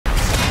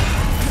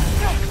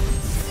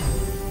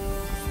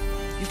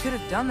could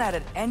have done that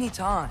at any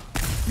time.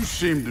 You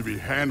seem to be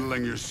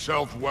handling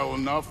yourself well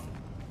enough.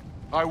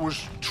 I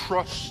was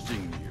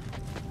trusting you.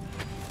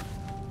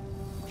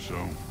 So,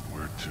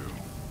 where to?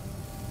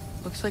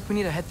 Looks like we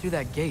need to head through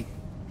that gate.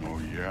 Oh,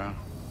 yeah?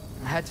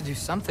 I had to do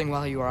something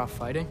while you were off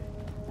fighting.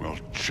 Well,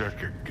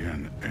 check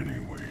again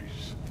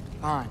anyways.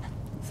 Fine.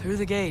 Through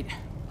the gate,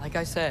 like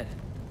I said.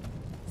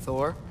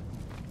 Thor?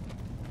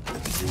 Ain't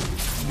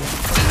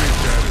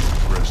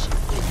that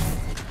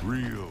impressive?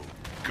 Real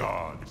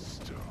god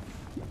stuff.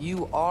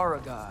 You are a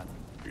god.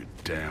 You're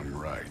damn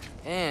right.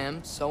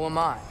 And so am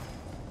I.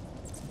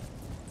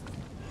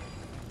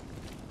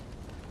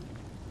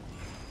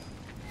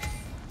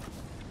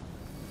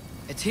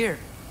 It's here.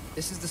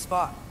 This is the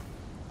spot.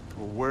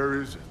 Well,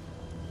 where is it?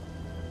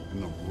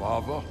 In the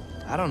lava?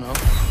 I don't know.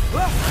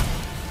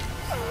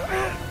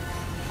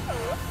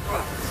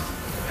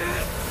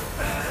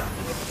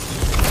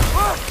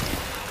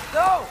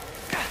 No!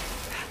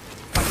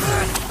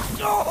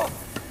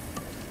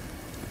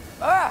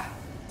 Ah!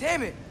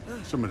 Damn it!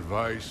 Some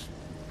advice.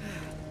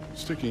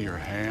 Sticking your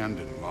hand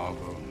in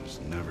lava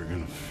is never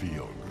gonna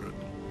feel good.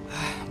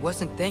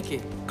 Wasn't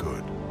thinking.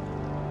 Good.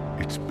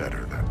 It's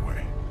better that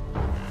way.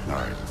 All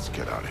right, let's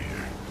get out of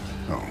here.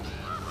 Oh.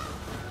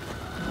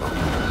 Look,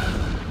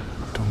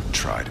 don't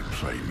try to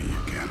play me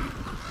again.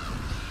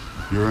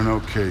 You're an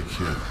okay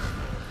kid.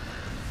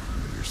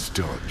 But you're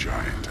still a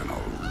giant, and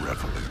I'll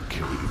revel in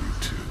killing you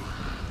too.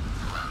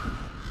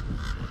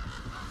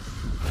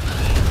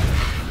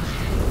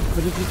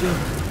 What did you do?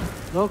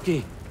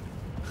 Loki.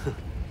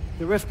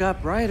 The rift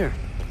got brighter.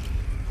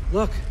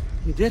 Look,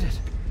 you did it.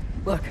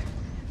 Look,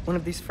 one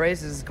of these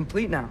phrases is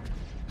complete now.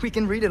 We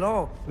can read it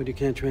all. But you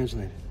can't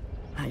translate it.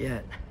 Not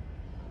yet.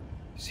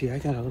 See, I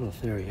got a little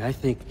theory. I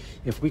think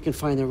if we can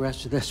find the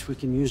rest of this, we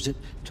can use it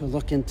to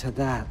look into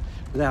that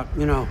without,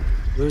 you know,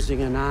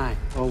 losing an eye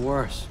or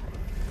worse.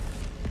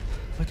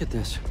 Look at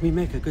this. We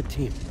make a good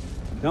team.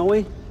 Don't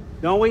we?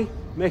 Don't we?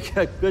 Make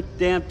a good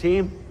damn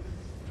team?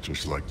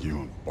 Just like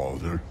you and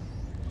Baldur.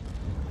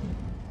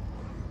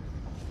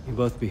 You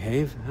both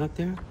behave out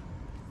there?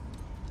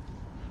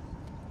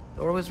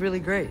 Thor was really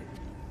great.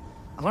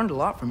 I learned a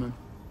lot from him.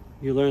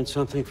 You learned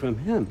something from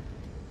him?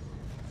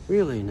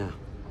 Really now?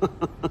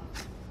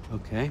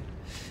 Okay.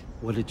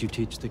 What did you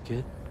teach the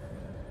kid?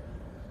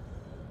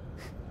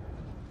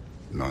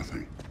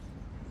 Nothing.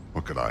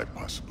 What could I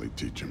possibly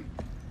teach him?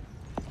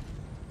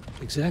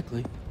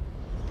 Exactly.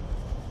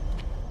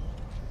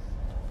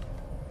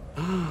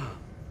 I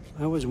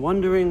was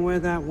wondering where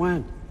that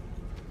went.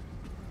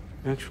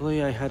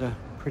 Actually, I had a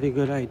pretty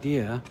good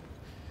idea.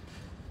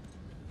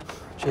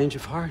 Change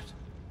of heart.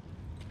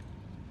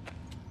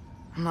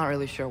 I'm not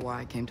really sure why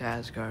I came to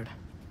Asgard.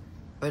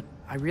 But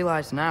I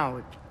realize now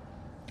it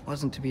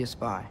wasn't to be a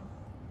spy.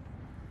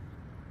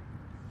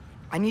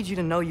 I need you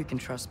to know you can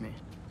trust me.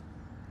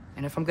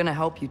 And if I'm gonna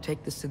help you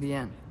take this to the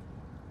end,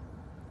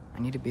 I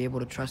need to be able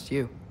to trust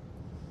you.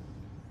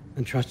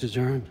 And trust is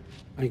earned.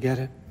 I get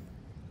it.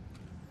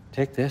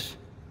 Take this,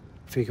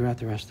 figure out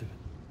the rest of it.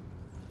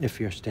 If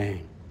you're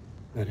staying,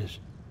 that is.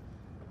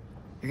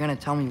 You're gonna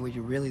tell me what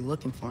you're really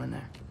looking for in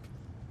there.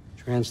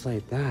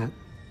 Translate that,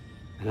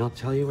 and I'll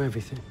tell you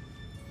everything.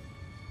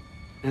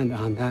 And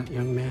on that,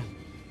 young man,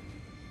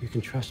 you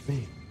can trust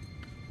me.